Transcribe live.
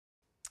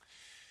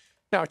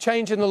Now, a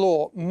change in the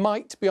law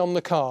might be on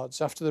the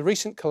cards after the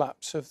recent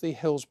collapse of the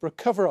Hillsborough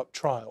cover-up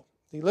trial.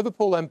 The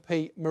Liverpool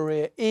MP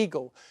Maria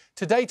Eagle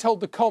today told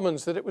the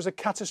Commons that it was a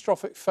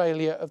catastrophic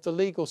failure of the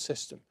legal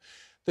system.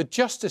 The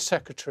Justice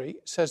Secretary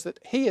says that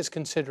he is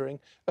considering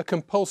a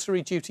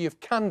compulsory duty of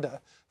candour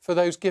for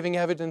those giving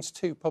evidence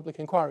to public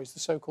inquiries, the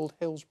so-called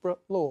Hillsborough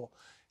law.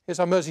 Here's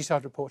our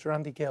Merseyside reporter,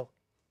 Andy Gill.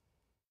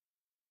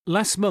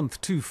 Last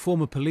month, 2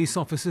 former police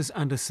officers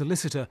and a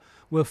solicitor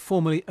were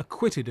formally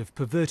acquitted of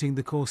perverting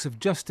the course of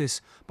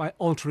justice by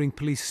altering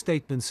police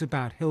statements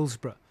about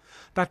Hillsborough.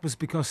 That was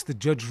because the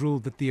judge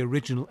ruled that the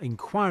original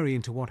inquiry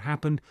into what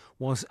happened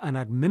was an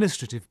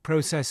administrative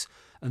process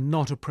and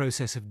not a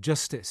process of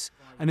justice.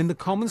 And in the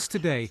Commons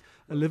today,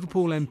 a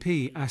Liverpool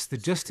MP asked the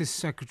Justice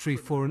Secretary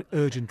for an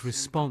urgent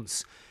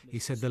response. He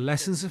said the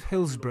lessons of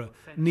Hillsborough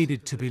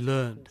needed to be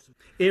learned.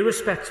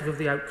 Irrespective of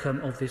the outcome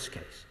of this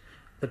case,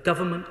 the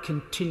government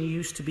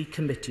continues to be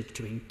committed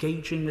to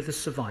engaging with the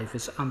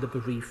survivors and the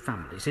bereaved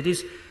families. It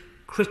is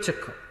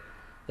critical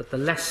that the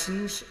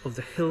lessons of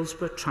the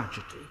Hillsborough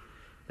tragedy,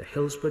 the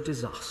Hillsborough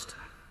disaster,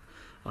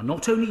 are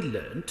not only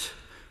learnt,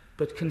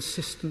 but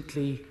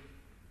consistently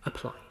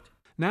applied.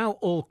 Now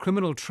all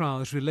criminal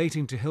trials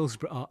relating to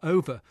Hillsborough are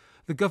over,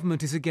 the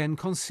government is again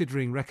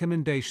considering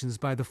recommendations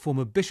by the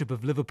former Bishop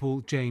of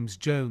Liverpool, James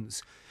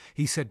Jones.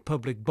 He said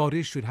public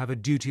bodies should have a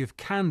duty of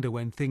candour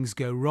when things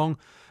go wrong,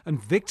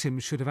 and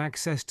victims should have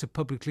access to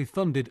publicly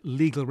funded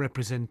legal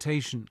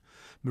representation.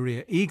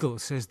 Maria Eagle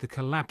says the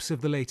collapse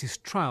of the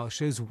latest trial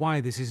shows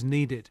why this is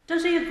needed.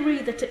 Does he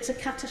agree that it's a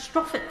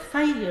catastrophic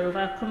failure of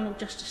our criminal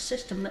justice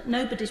system, that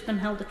nobody's been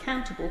held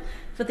accountable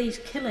for these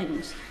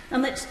killings,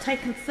 and that it's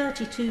taken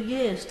 32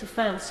 years to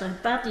fail so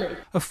badly?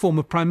 A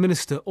former Prime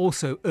Minister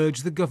also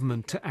urged the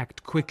government to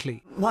act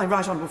quickly. My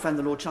right honourable friend,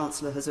 the Lord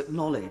Chancellor, has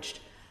acknowledged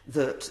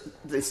that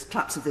this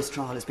collapse of this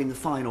trial has been the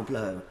final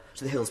blow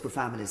to the Hillsborough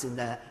families in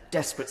their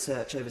desperate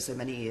search over so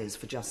many years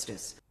for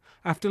justice.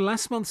 After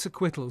last month's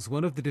acquittals,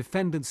 one of the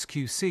defendants'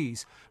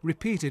 QCs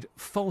repeated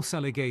false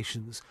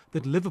allegations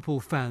that Liverpool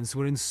fans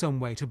were in some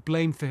way to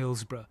blame for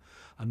Hillsborough.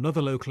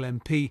 Another local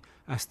MP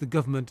asked the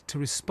government to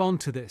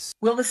respond to this.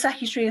 Will the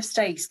Secretary of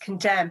State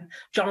condemn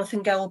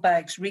Jonathan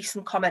Goldberg's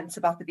recent comments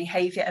about the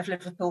behaviour of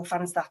Liverpool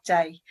fans that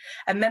day?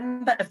 A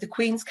member of the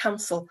Queen's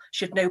Council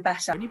should know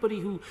better. Anybody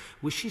who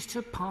wishes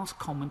to pass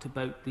comment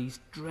about these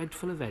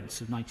dreadful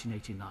events of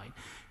 1989,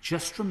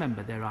 just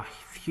remember there are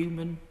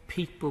human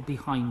people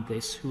behind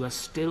this who are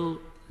still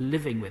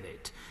living with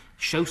it.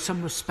 Show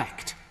some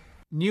respect.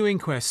 New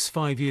inquests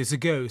 5 years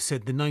ago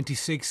said the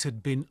 96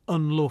 had been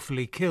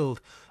unlawfully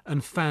killed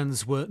and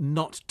fans were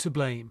not to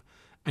blame.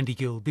 Andy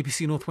Gill,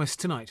 BBC North West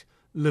Tonight,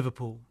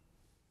 Liverpool.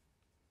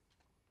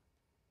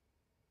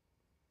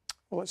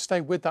 Well, let's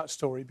stay with that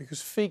story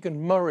because Figen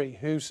Murray,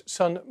 whose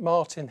son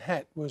Martin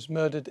Hett was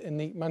murdered in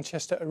the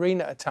Manchester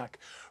Arena attack,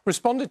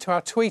 responded to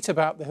our tweet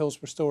about the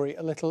Hillsborough story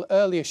a little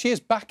earlier. She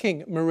is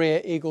backing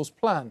Maria Eagle's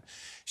plan.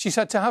 She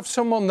said to have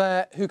someone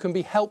there who can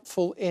be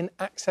helpful in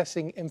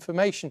accessing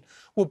information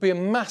would be a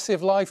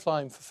massive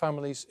lifeline for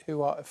families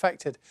who are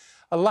affected.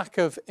 A lack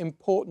of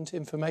important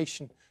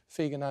information,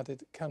 Figen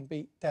added, can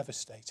be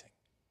devastating.